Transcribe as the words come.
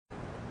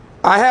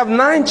I have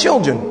 9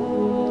 children.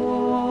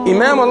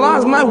 Imam, Allah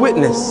is my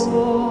witness.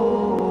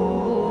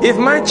 If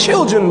my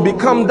children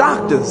become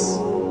doctors,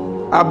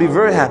 I'll be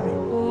very happy.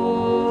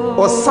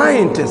 Or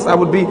scientists, I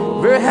would be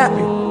very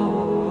happy.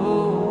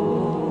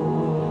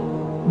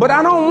 But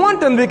I don't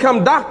want them to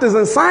become doctors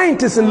and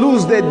scientists and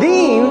lose their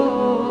deen.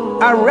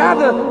 I'd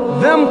rather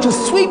them to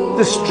sweep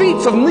the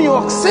streets of New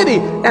York City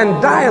and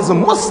die as a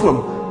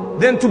Muslim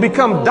than to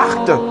become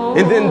doctor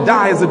and then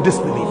die as a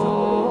disbeliever.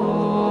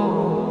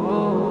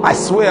 I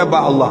swear by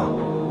Allah.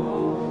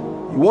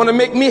 You want to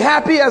make me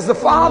happy as the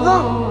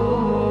father?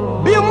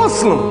 Be a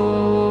Muslim.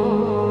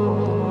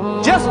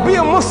 Just be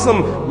a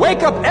Muslim.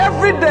 Wake up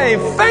every day.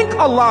 Thank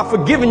Allah for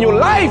giving you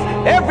life.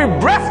 Every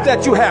breath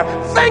that you have.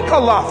 Thank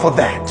Allah for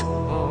that.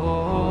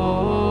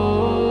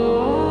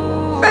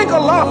 Thank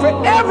Allah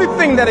for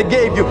everything that it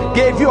gave you.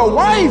 Gave you a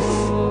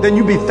wife. Then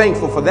you be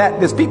thankful for that.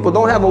 There's people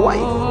don't have a wife.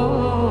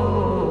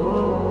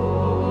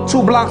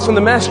 2 blocks from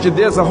the masjid,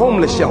 there's a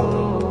homeless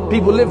shelter.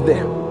 People live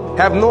there.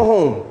 Have no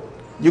home.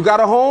 You got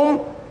a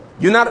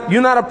you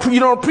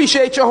don't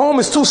appreciate your home.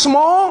 It's too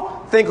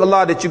small. Thank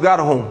Allah that you got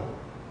a home.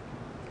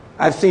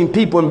 I've seen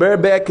people in very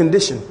bad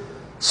condition.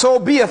 So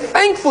be a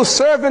thankful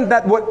servant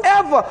that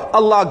whatever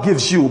Allah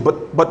gives you.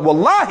 But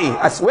wallahi,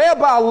 I swear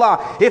by Allah,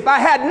 if I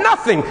had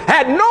nothing,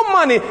 had no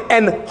money,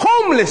 and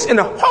homeless in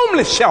a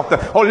homeless shelter,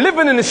 or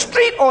living in the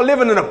street, or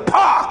living in a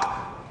park,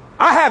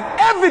 I have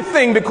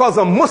everything because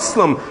I'm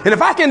Muslim. And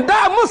if I can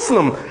die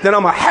Muslim, then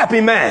I'm a happy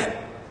man.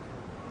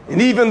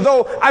 And even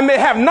though I may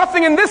have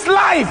nothing in this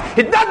life,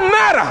 it doesn't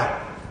matter.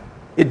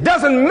 It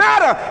doesn't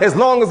matter as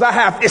long as I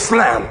have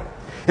Islam.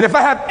 And if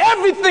I have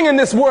everything in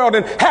this world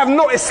and have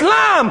no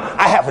Islam,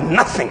 I have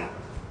nothing.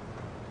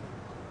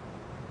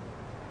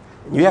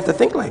 You have to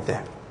think like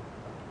that.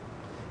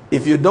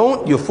 If you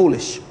don't, you're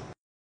foolish.